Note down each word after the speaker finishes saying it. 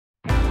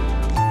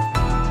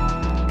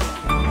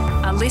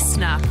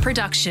listener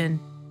production.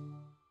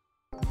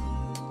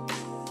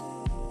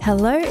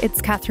 Hello,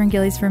 it's Catherine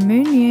Gillies from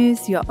Moon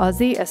News, your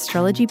Aussie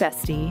astrology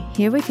bestie,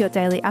 here with your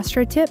daily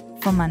astro tip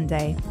for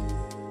Monday.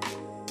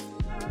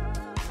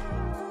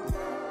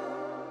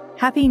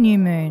 Happy New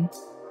Moon.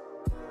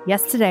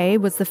 Yesterday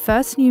was the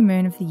first new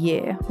moon of the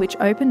year, which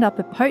opened up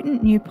a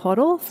potent new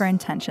portal for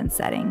intention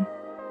setting.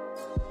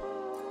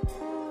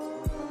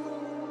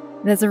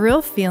 There's a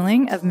real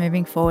feeling of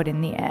moving forward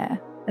in the air,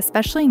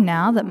 especially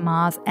now that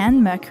Mars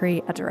and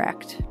Mercury are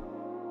direct.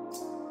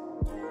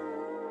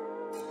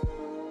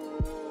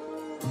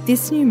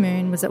 This new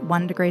moon was at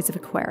 1 degrees of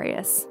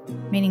Aquarius,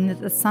 meaning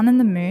that the sun and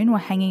the moon were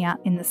hanging out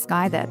in the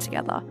sky there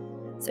together.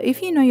 So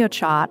if you know your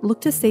chart,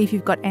 look to see if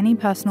you've got any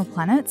personal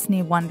planets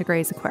near 1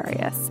 degrees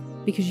Aquarius,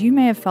 because you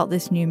may have felt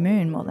this new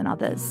moon more than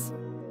others.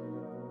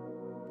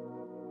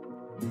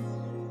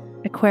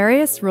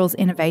 Aquarius rules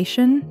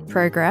innovation,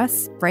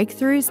 progress,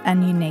 breakthroughs,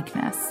 and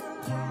uniqueness.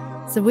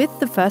 So with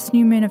the first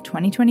new moon of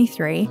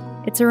 2023,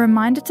 it's a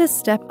reminder to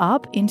step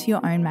up into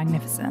your own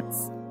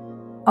magnificence.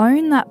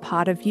 Own that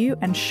part of you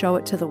and show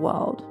it to the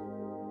world.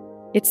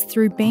 It's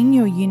through being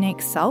your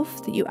unique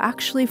self that you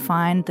actually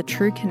find the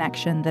true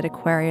connection that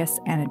Aquarius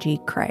energy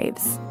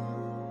craves.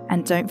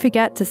 And don't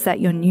forget to set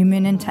your new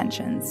moon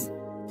intentions.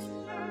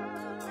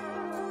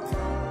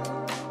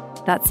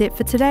 That's it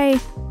for today.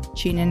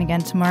 Tune in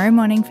again tomorrow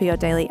morning for your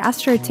daily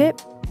astro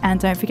tip, and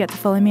don't forget to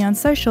follow me on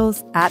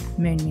socials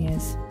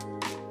 @MoonMuse.